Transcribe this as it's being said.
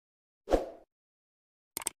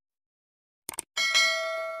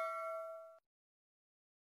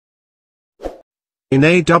In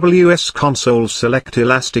AWS console, select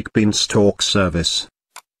Elastic Beanstalk service.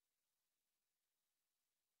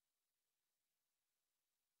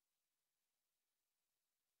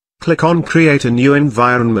 Click on Create a new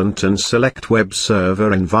environment and select Web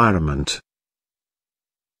Server Environment.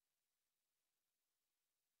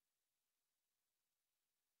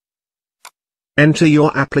 Enter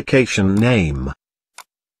your application name.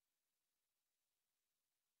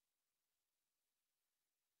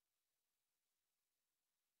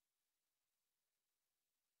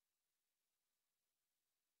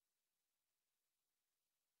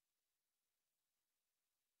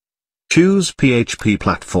 Choose PHP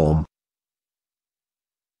platform.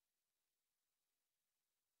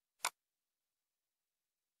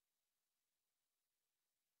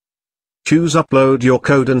 Choose Upload your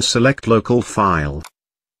code and select Local File.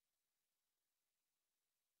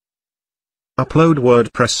 Upload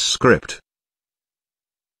WordPress script.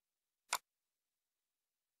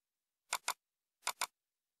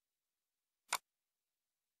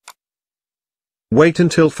 Wait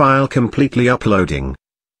until file completely uploading.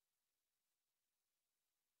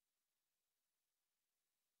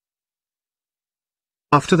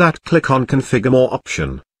 After that, click on Configure More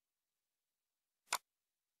option.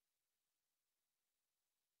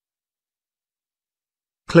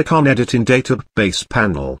 Click on Edit in Database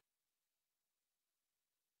panel.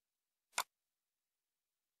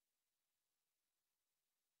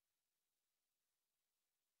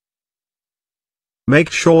 Make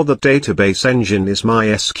sure that database engine is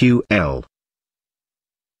MySQL.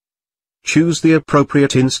 Choose the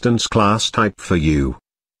appropriate instance class type for you.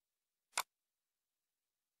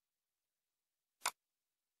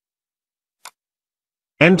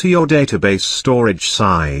 Enter your database storage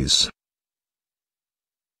size.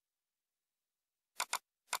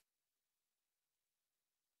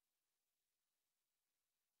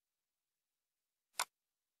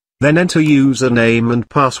 Then enter username and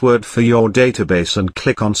password for your database and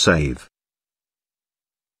click on Save.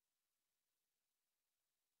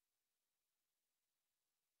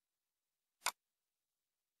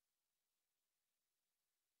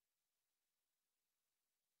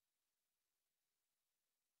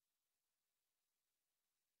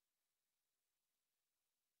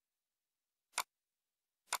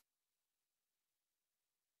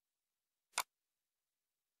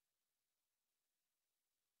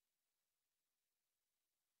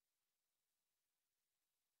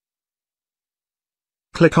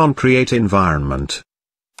 Click on Create Environment.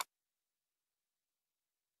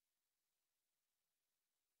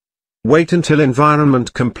 Wait until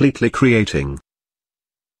environment completely creating.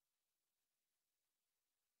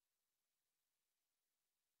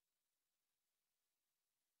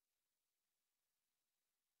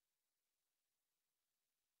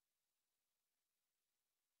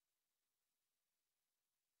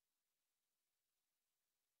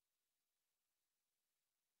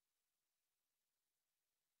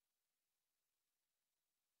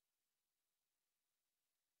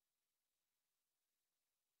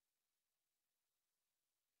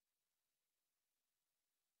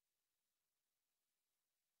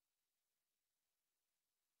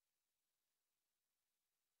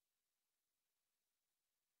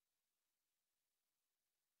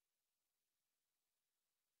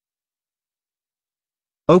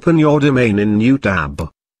 Open your domain in New tab.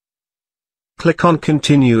 Click on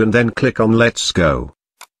Continue and then click on Let's Go.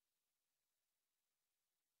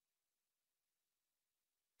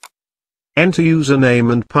 Enter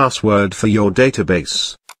username and password for your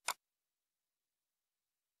database.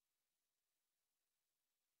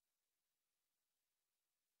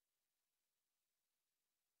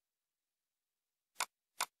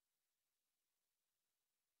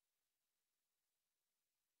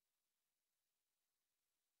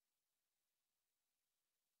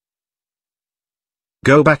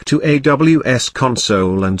 Go back to AWS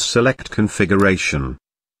console and select Configuration.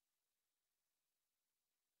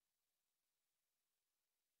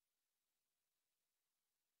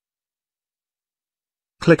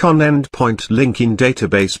 Click on Endpoint link in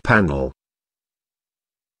Database panel.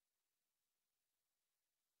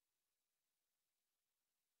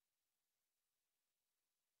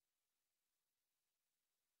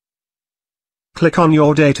 Click on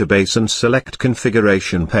your database and select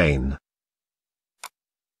Configuration pane.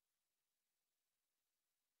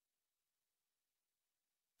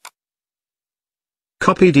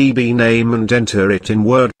 Copy DB name and enter it in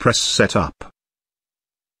WordPress setup.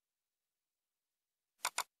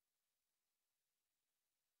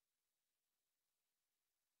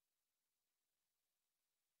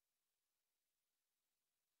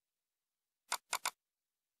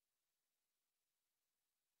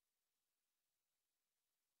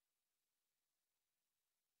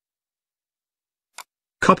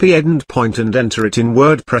 Copy endpoint and enter it in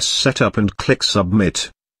WordPress setup and click Submit.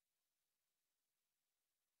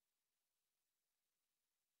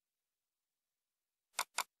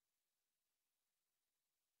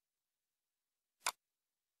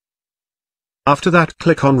 After that,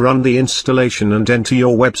 click on Run the installation and enter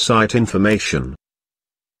your website information.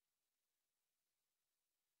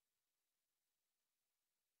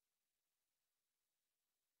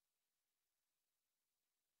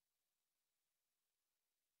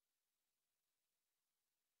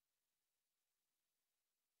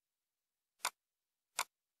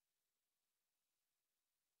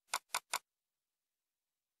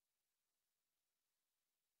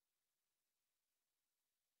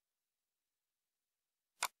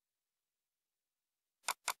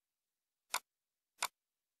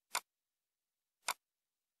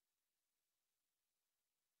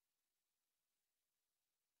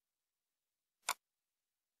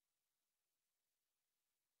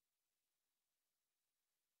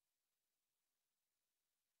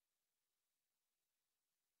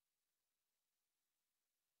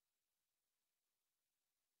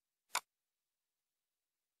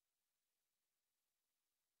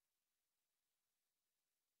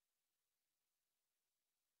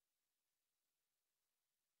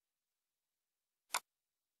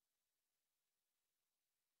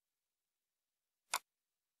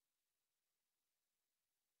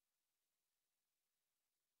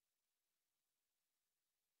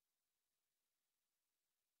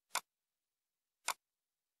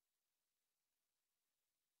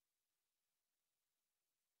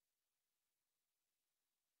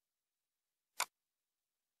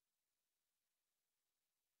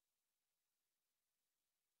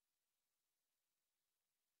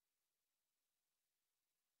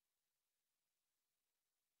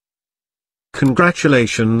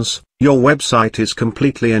 Congratulations, your website is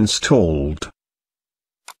completely installed.